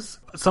is.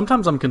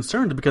 Sometimes I'm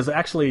concerned because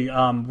actually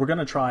we're going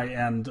to try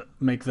and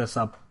make this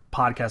up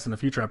podcast in a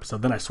future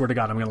episode, then I swear to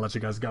God I'm going to let you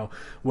guys go,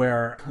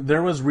 where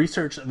there was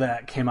research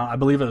that came out. I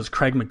believe it was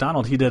Craig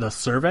McDonald. He did a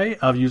survey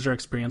of user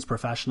experience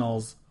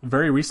professionals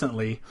very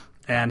recently,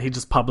 and he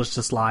just published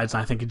the slides,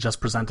 and I think he just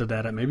presented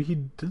at it. Maybe he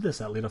did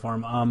this at Lita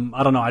Forum.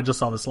 I don't know. I just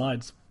saw the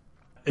slides.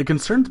 It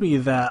concerned me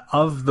that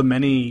of the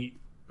many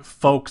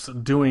folks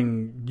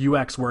doing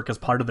UX work as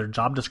part of their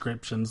job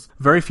descriptions,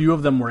 very few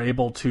of them were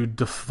able to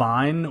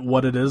define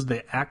what it is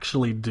they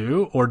actually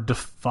do or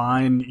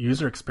define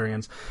user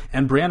experience.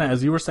 And Brianna,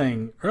 as you were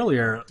saying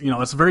earlier,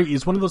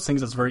 it's one of those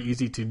things that's very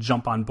easy to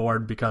jump on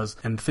board because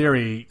in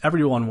theory,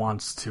 everyone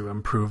wants to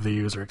improve the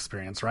user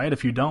experience, right?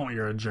 If you don't,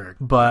 you're a jerk.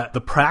 But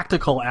the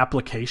practical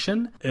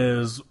application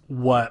is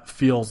what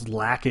feels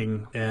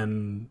lacking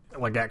in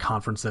like at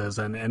conferences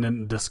and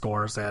in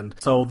discourse. And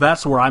so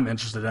that's where I'm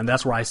interested in.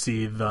 That's where I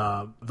see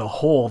the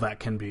hole that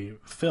can be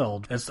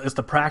filled. It's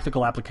the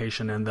practical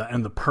application and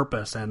the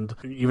purpose, and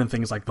even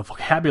things like the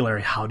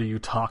vocabulary. How do you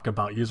talk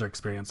about user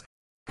experience?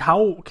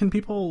 How can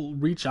people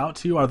reach out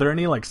to you? Are there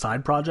any like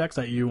side projects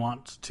that you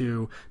want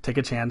to take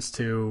a chance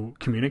to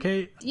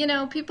communicate?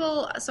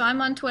 So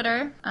I'm on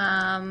Twitter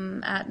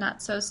at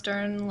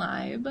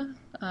NotSoSternLib.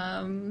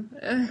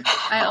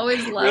 I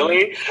always love...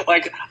 Really?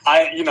 Like,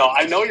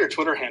 I know your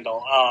Twitter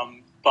handle,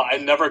 but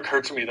it never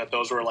occurred to me that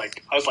those were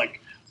like, I was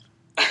like,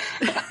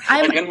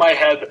 like in my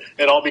head,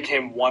 it all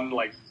became one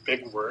like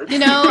big word.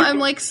 I'm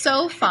like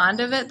so fond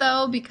of it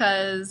though,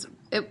 because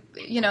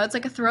it's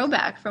like a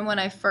throwback from when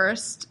I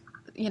first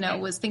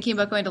was thinking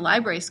about going to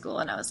library school,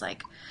 and I was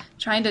like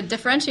trying to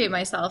differentiate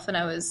myself, and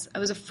I was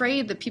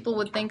afraid that people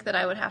would think that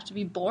I would have to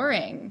be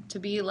boring to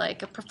be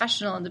like a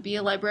professional and to be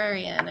a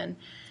librarian. And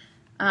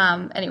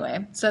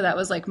anyway, so that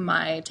was like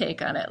my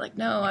take on it. Like,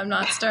 no, I'm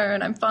not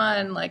stern. I'm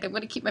fun. Like, I'm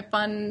going to keep my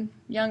fun,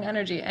 young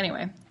energy.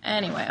 Anyway,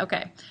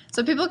 okay.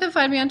 So people can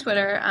find me on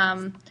Twitter.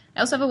 I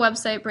also have a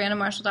website,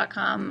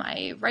 briannamarshall.com.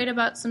 I write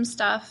about some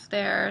stuff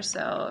there,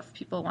 so if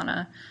people want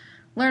to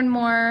learn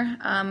more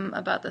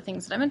about the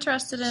things that I'm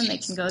interested in, they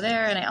can go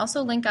there. And I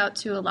also link out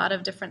to a lot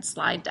of different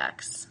slide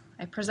decks.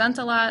 I present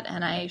a lot,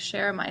 and I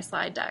share my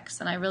slide decks,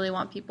 and I really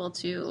want people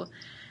to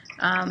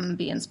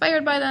be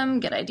inspired by them,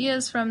 get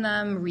ideas from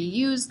them,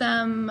 reuse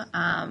them,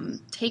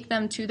 take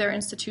them to their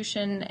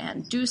institution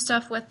and do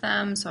stuff with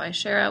them. So I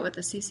share out with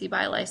the CC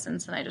BY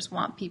license, and I just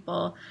want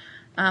people,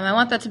 I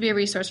want that to be a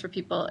resource for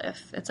people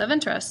if it's of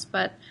interest.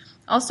 But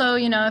also,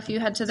 if you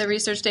head to the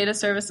Research Data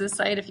Services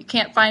site, if you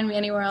can't find me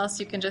anywhere else,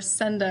 you can just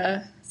send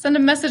a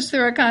message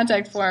through our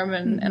contact form,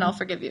 and I'll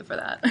forgive you for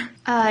that.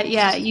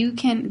 Yeah, you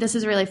can. This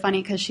is really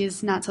funny because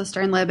she's not so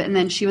stern lib, and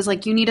then she was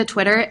like, "You need a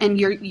Twitter, and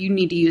you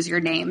need to use your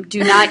name.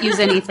 Do not use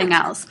anything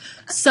else."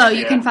 So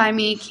you can find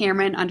me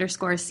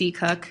Cameron_C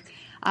Cook.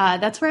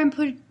 That's where I'm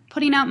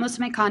putting out most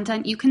of my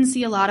content. You can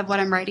see a lot of what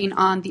I'm writing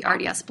on the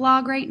RDS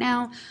blog right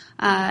now,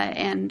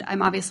 and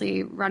I'm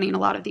obviously running a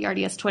lot of the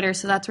RDS Twitter,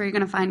 so that's where you're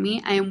going to find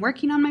me. I am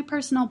working on my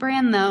personal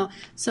brand, though,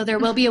 so there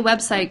will be a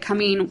website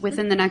coming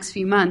within the next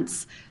few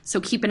months, so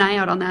keep an eye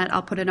out on that.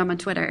 I'll put it on my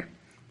Twitter.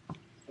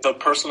 The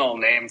personal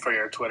name for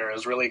your Twitter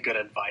is really good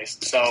advice.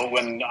 So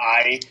when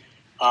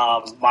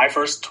my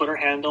first Twitter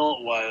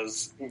handle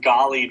was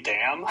Golly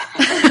Damn.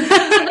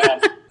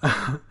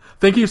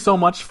 Thank you so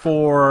much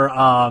for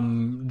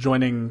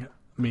joining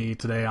me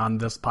today on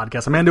this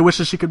podcast. Amanda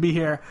wishes she could be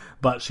here,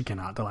 but she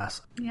cannot,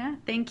 alas. Yeah,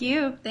 thank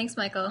you. Thanks,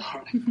 Michael.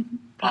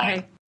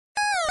 Bye.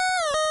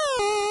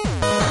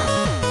 Bye.